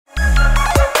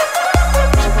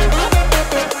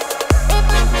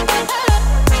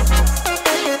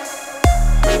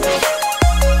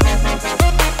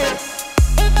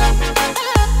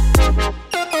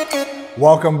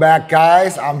Welcome back,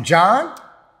 guys. I'm John,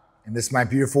 and this is my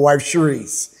beautiful wife,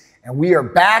 Sharisse. And we are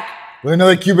back with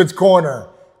another Cupid's Corner.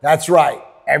 That's right.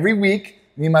 Every week,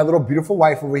 me and my little beautiful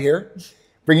wife over here,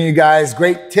 bringing you guys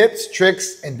great tips,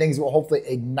 tricks, and things that will hopefully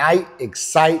ignite,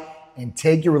 excite, and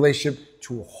take your relationship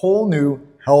to a whole new,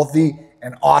 healthy,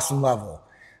 and awesome level.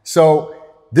 So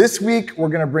this week, we're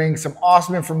going to bring some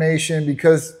awesome information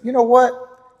because, you know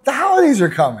what? The holidays are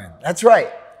coming. That's right.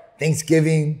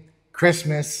 Thanksgiving,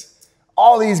 Christmas,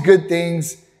 all these good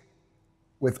things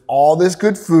with all this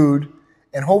good food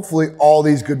and hopefully all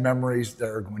these good memories that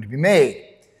are going to be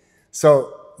made.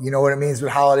 So you know what it means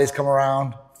when holidays come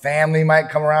around. Family might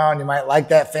come around. You might like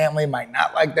that family, might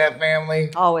not like that family.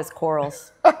 Always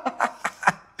quarrels.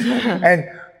 And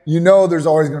you know there's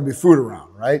always going to be food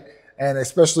around, right? And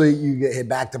especially you get hit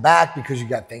back to back because you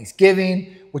got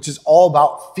Thanksgiving, which is all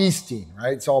about feasting,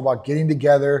 right? It's all about getting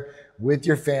together with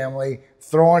your family,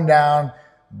 throwing down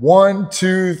 1,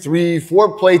 2, 3,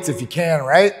 4 plates if you can,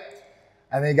 right?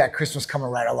 And then you got Christmas coming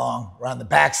right along around the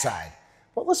backside.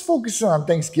 But let's focus on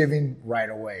Thanksgiving right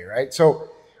away, right? So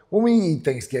when we eat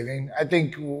Thanksgiving, I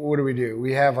think, what do?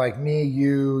 We have like me,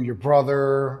 you, your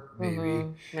brother, maybe.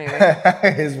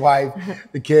 His wife,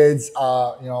 the kids,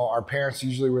 you know, our parents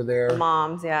usually were there. The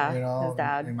moms, yeah, you know, his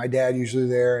dad. And my dad usually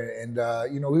there. And,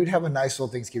 you know, we would have a nice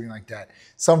little Thanksgiving like that.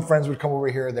 Some friends would come over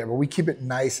here or there, but we keep it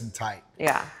nice and tight.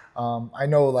 Yeah. I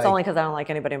know, like. It's only because I don't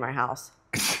like anybody in my house.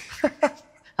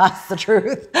 That's the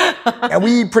truth. And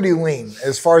we eat pretty lean.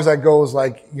 As far as that goes,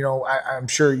 like, you know, I'm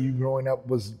sure you growing up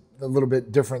was a little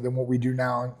bit different than what we do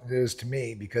now it is to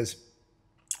me, because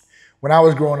when I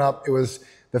was growing up, it was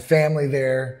the family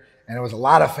there, and it was a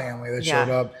lot of family that showed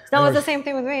up. No, it was the same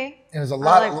thing with me. It was a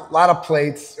lot of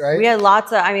plates, right? We had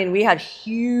lots of, I mean, we had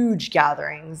huge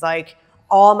gatherings, like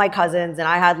all my cousins, and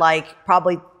I had like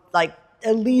probably like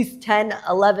at least 10,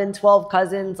 11, 12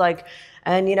 cousins, like,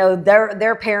 and you know,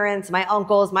 their parents, my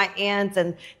uncles, my aunts,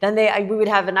 and then we would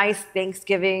have a nice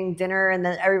Thanksgiving dinner, and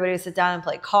then everybody would sit down and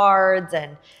play cards,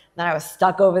 and then I was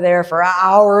stuck over there for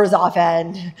hours off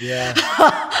end. Yeah.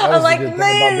 I was like,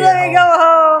 please let me go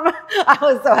home. I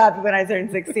was so happy when I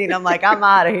turned 16. I'm like, I'm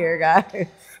out of here, guys.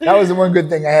 That was the one good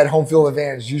thing. I had home field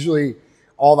advantage. Usually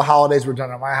all the holidays were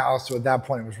done at my house. So at that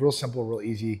point, it was real simple, real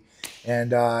easy.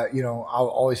 And, you know,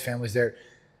 always families there.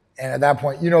 And at that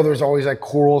point, you know, there's always like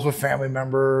quarrels with family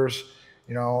members,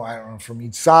 you know, I don't know, from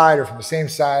each side or from the same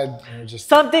side. You know, just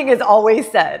something is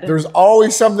always said. There's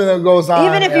always something that goes on.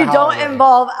 Even if you don't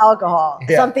involve alcohol,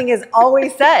 something is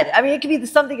always said. I mean, it could be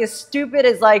something as stupid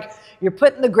as like you're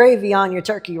putting the gravy on your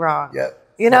turkey wrong. Yep.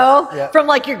 You know, from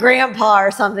like your grandpa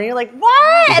or something. You're like,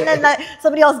 what? And then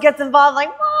somebody else gets involved, like,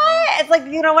 what? It's like,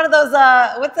 you know, one of those,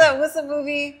 what's the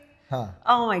movie? Huh.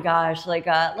 Oh my gosh, like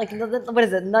what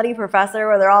is it, Nutty Professor,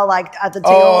 where they're all like at the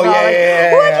table. Oh, and all like,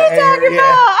 yeah. What you talking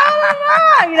about? Oh my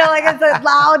God. You know, like it's a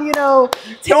loud, you know,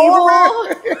 table.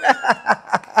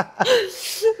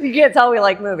 You can't tell we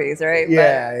like movies, right?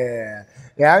 Yeah.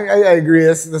 I agree.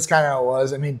 That's kind of how it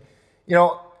was. I mean, you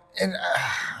know, and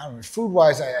I don't know,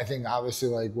 food-wise, I think obviously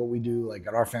like what we do like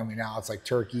at our family now, it's like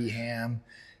turkey, ham.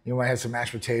 You know, I had some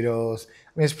mashed potatoes.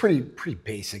 I mean, it's pretty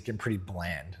basic and pretty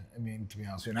bland. I mean, to be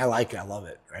honest with you, and I like it. I love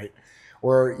it, right?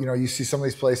 Or, you know, you see some of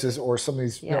these places or some of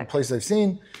these you know, places I've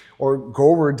seen or go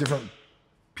over different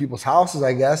people's houses,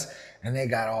 I guess, and they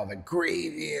got all the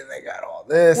gravy and they got all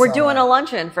this. We're doing a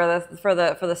luncheon for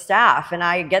the staff, and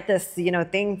I get this, you know,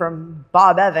 thing from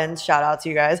Bob Evans. Shout out to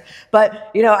you guys. But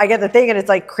you know, I get the thing, and it's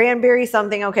like cranberry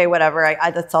something. Okay, whatever.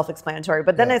 That's self-explanatory.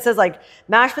 But then it says like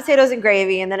mashed potatoes and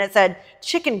gravy, and then it said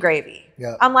chicken gravy.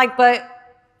 Yeah. I'm like, but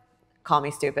call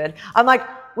me stupid. I'm like,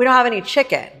 we don't have any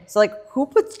chicken. So like, who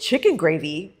puts chicken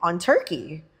gravy on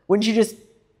turkey? Wouldn't you just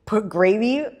put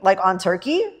gravy like on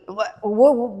turkey?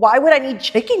 Why would I need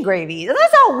chicken gravy? Doesn't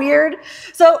that sound weird?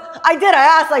 So I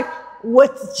asked like,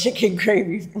 what's chicken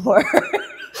gravy for?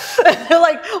 And they're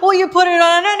like, well, you put it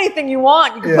on anything you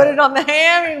want. You can put it on the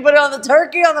ham, you can put it on the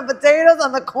turkey, on the potatoes,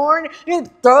 on the corn. You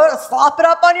can slop it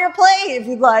up on your plate if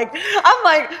you'd like. I'm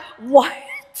like, what?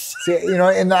 See, you know,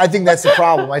 and I think that's the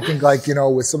problem. I think like, you know,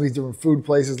 with some of these different food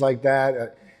places like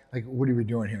that, like, what are we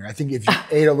doing here? I think if you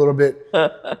ate a little bit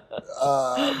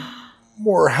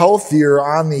more healthier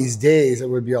on these days, it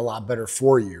would be a lot better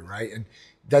for you, right? And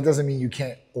that doesn't mean you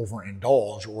can't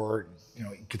overindulge or, you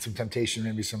know, get some temptation,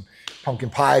 maybe some pumpkin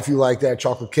pie if you like that,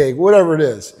 chocolate cake, whatever it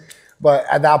is. But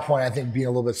at that point, I think being a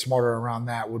little bit smarter around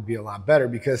that would be a lot better,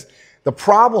 because the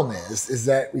problem is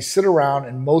that we sit around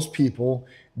and most people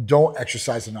don't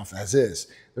exercise enough as is.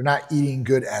 They're not eating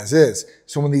good as is.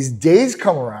 So when these days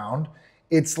come around,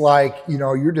 it's like, you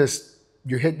know, you're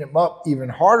hitting them up even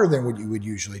harder than what you would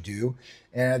usually do.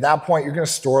 And at that point, you're going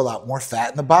to store a lot more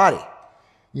fat in the body.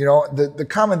 You know, the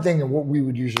common thing and what we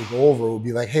would usually go over would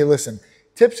be like, hey, listen,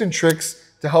 tips and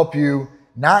tricks to help you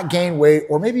not gain weight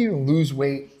or maybe even lose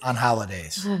weight on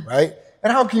holidays, right?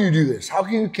 And how can you do this? How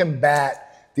can you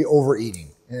combat the overeating?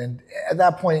 And at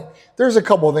that point, there's a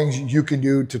couple of things you can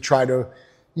do to try to,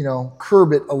 you know,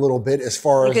 curb it a little bit as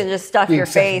far as you can just stuff your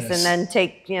face and then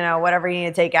take, you know, whatever you need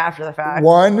to take after the fact.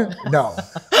 One,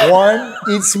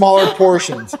 eat smaller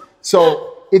portions. So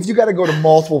if you got to go to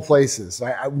multiple places,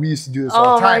 we used to do this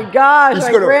all the time. Oh my gosh,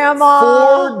 my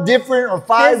grandma. 4 different or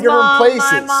 5 different places.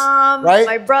 My mom, right?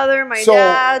 my brother, my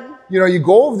dad. You know, you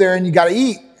go over there and you got to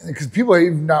eat. Because people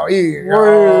are now eating.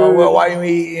 Oh, well, why are you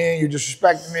eating? You're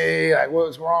disrespecting me. Like,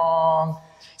 what's wrong?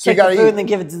 So take you gotta the food eat. and then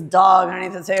give it to the dog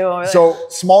underneath the table. So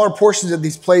smaller portions at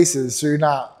these places, so you're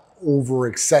not over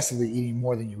excessively eating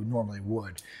more than you would normally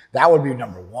would. That would be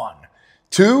number 1.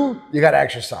 2, you got to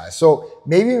exercise. So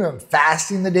maybe even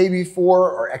fasting the day before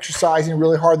or exercising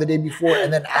really hard the day before,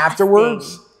 and then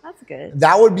afterwards. That's good.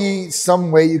 That would be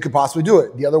some way you could possibly do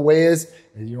it. The other way is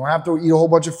you don't have to eat a whole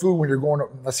bunch of food when you're going to,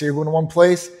 let's say you're going to one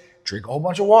place, drink a whole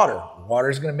bunch of water. Water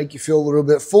is going to make you feel a little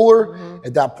bit fuller.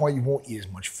 At that point, you won't eat as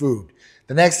much food.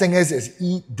 The next thing is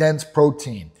eat dense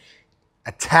protein.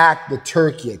 Attack the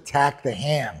turkey, attack the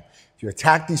ham. If you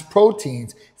attack these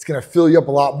proteins, it's going to fill you up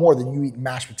a lot more than you eat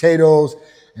mashed potatoes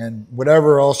and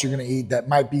whatever else you're going to eat that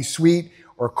might be sweet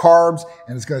or carbs,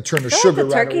 and it's going to turn to sugar right away.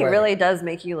 The turkey really does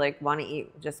make you like want to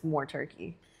eat just more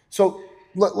turkey. So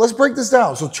let's break this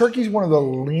down. So turkey is one of the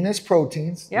leanest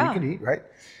proteins you can eat, right?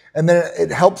 And then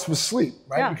it helps with sleep,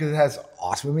 right? Because it has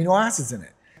awesome amino acids in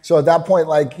it. So at that point,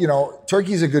 like, you know,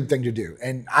 turkey is a good thing to do.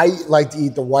 And I like to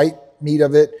eat the white meat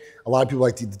of it. A lot of people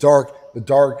like to eat the dark. The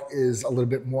dark is a little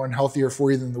bit more unhealthier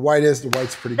for you than the white is. The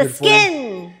white's pretty good for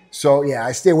you. So yeah,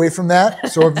 I stay away from that.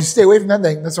 So if you stay away from that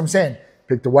thing, that's what I'm saying.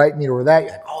 Pick the white meat over that.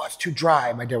 You're like, oh, it's too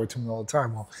dry. My dad would tell me all the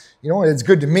time. Well, you know what? It's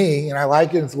good to me, and I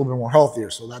like it. It's a little bit more healthier,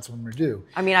 so that's what I'm going to do.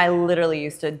 I mean, I literally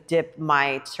used to dip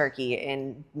my turkey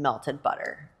in melted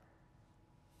butter.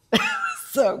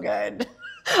 So good.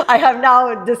 I have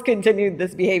now discontinued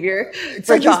this behavior. It's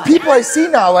like these people I see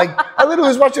now. Like, I literally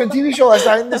was watching a TV show last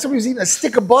night, and somebody was eating a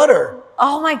stick of butter.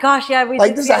 Oh my gosh, yeah, we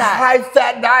like did this see is a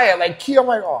high-fat diet. Like keto, I'm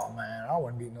like, oh man, I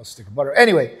wouldn't be eating no stick of butter.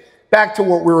 Anyway, back to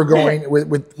what we were going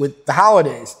with the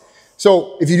holidays.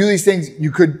 So if you do these things,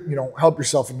 you could, you know, help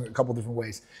yourself in a couple different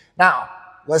ways. Now,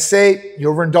 let's say you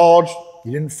overindulged,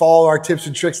 you didn't follow our tips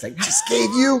and tricks that I just gave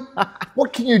you.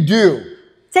 What can you do?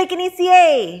 Take an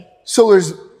ECA. So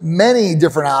there's many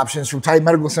different options from Titan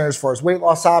Medical Center as far as weight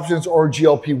loss options or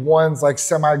GLP-1s like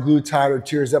semaglutide or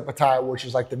tirzepatide, which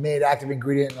is like the main active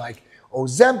ingredient like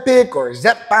Ozempic or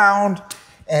Zepbound.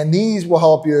 And these will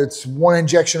help you. It's 1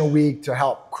 injection a week to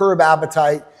help curb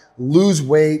appetite, lose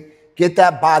weight, get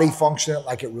that body functioning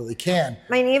like it really can.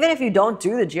 I mean, even if you don't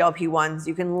do the GLP-1s,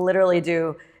 you can literally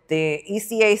do the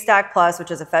ECA Stack Plus,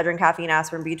 which is ephedrine, caffeine,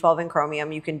 aspirin, B12, and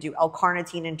chromium. You can do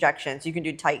L-carnitine injections. You can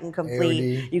do Titan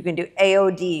Complete. AOD. You can do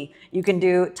AOD. You can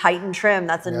do Titan Trim.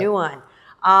 That's a new one.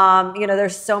 You know,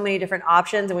 there's so many different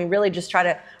options, and we really try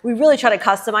to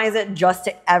customize it just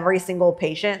to every single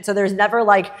patient. So there's never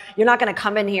like, you're not going to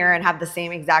come in here and have the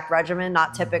same exact regimen,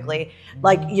 not typically.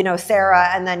 Like, you know, Sarah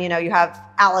and then, you know, you have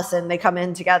Allison, they come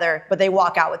in together, but they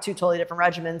walk out with 2 totally different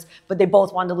regimens, but they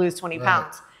both want to lose 20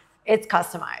 pounds. It's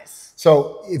customized.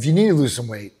 So if you need to lose some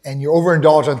weight and you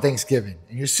overindulge on Thanksgiving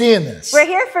and you're seeing this, we're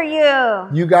here for you.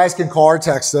 You guys can call or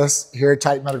text us here at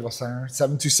Titan Medical Center,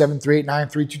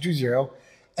 727-389-3220.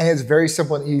 And it's very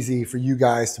simple and easy for you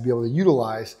guys to be able to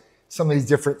utilize some of these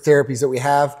different therapies that we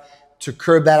have to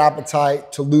curb that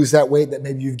appetite, to lose that weight that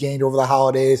maybe you've gained over the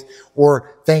holidays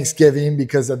or Thanksgiving,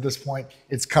 because at this point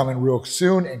it's coming real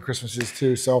soon and Christmas is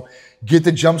too. So get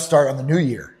the jump start on the new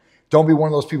year. Don't be one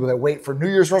of those people that wait for New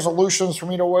Year's resolutions for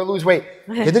me to lose weight.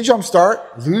 Get the jump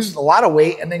start, lose a lot of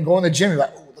weight, and then go in the gym. You're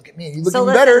like, oh, look at me, you're looking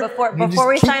better. Before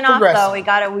we sign off, though, we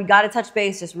gotta touch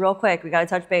base just real quick. We gotta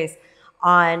touch base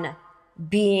on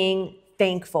being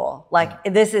thankful. Like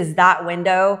this is that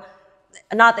window.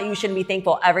 Not that you shouldn't be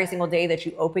thankful every single day that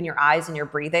you open your eyes and you're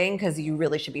breathing, because you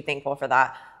really should be thankful for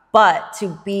that. But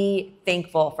to be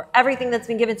thankful for everything that's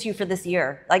been given to you for this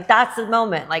year. Like that's the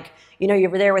moment. Like, you know,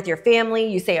 you're there with your family,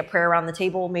 you say a prayer around the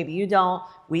table. Maybe you don't,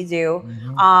 we do.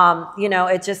 You know,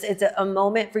 it's a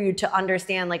moment for you to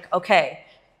understand like, okay,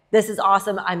 this is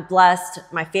awesome. I'm blessed.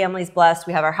 My family's blessed.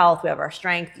 We have our health, we have our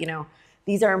strength. You know,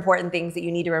 these are important things that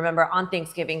you need to remember on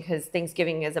Thanksgiving, because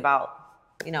Thanksgiving is about,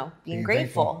 you know, being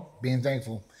grateful. Being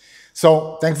thankful.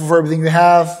 So thankful for everything you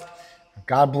have.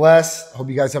 God bless. I hope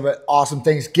you guys have an awesome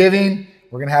Thanksgiving.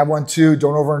 we're going to have one too.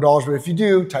 Don't overindulge, but if you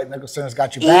do, Titan Medical Center's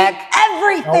got your back.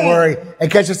 Everything. Don't worry. And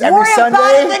catch us every Worry Sunday.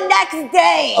 about it the next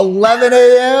day. 11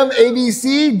 a.m.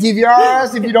 ABC. DVR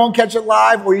us if you don't catch it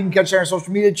live, or you can catch it on our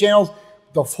social media channels.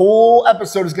 The whole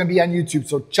episode is going to be on YouTube.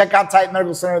 So check out Titan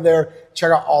Medical Center there.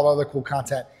 Check out all the other cool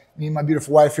content. Me and my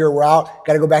beautiful wife here, we're out.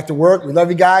 Got to go back to work. We love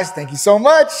you guys. Thank you so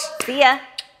much. See ya.